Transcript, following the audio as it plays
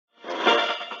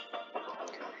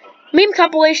Meme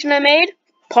compilation I made,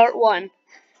 part 1.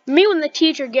 Me when the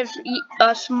teacher gives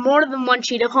us more than one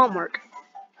sheet of homework.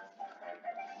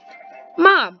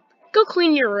 Mom, go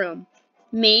clean your room.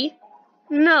 Me,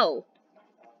 no.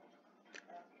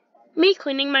 Me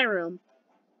cleaning my room.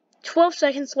 12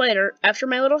 seconds later, after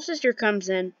my little sister comes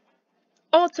in.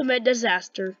 Ultimate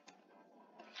disaster.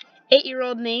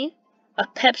 8-year-old me, a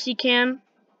Pepsi can.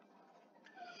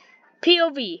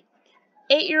 POV,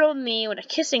 8-year-old me when a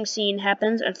kissing scene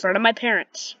happens in front of my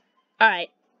parents.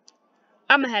 Alright,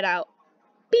 I'ma head out.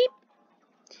 Beep.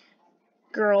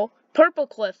 Girl, Purple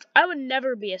Cliff, I would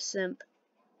never be a simp.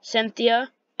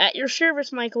 Cynthia, at your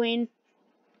service, my queen.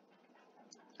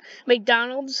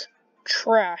 McDonald's,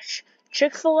 trash.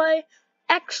 Chick-fil-A,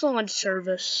 excellent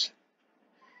service.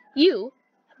 You,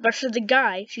 versus the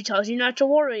guy she tells you not to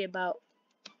worry about.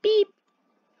 Beep.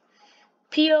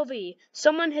 POV,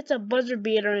 someone hits a buzzer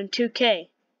beater in 2K.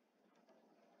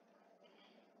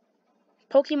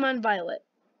 Pokemon Violet,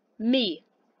 me,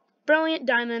 brilliant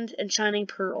diamond and shining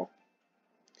pearl.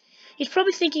 He's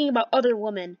probably thinking about other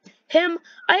women. Him,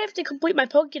 I have to complete my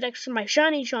Pokédex for my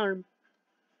shiny charm.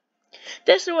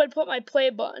 This would put my play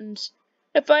buttons.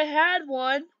 If I had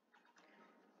one.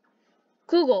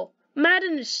 Google,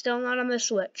 Madden is still not on the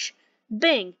Switch.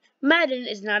 Bing, Madden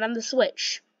is not on the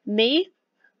Switch. Me?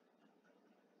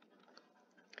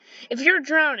 If you're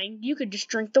drowning, you could just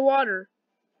drink the water.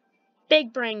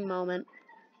 Big brain moment.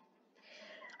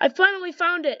 I finally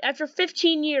found it after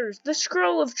 15 years. The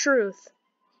scroll of truth.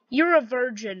 You're a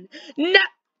virgin. No!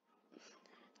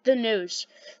 The news.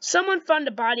 Someone found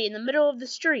a body in the middle of the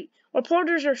street.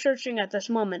 Reporters are searching at this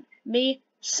moment. Me?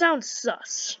 Sounds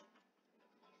sus.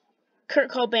 Kurt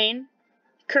Cobain.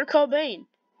 Kurt Cobain.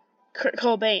 Kurt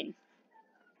Cobain.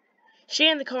 Stay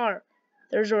in the car.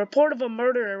 There's a report of a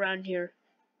murder around here.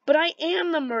 But I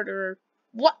am the murderer.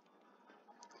 What?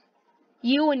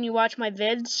 You when you watch my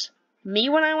vids? Me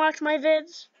when I watch my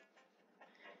vids?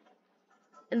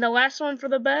 And the last one for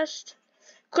the best?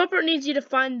 Corporate needs you to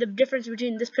find the difference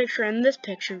between this picture and this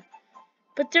picture.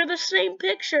 But they're the same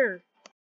picture.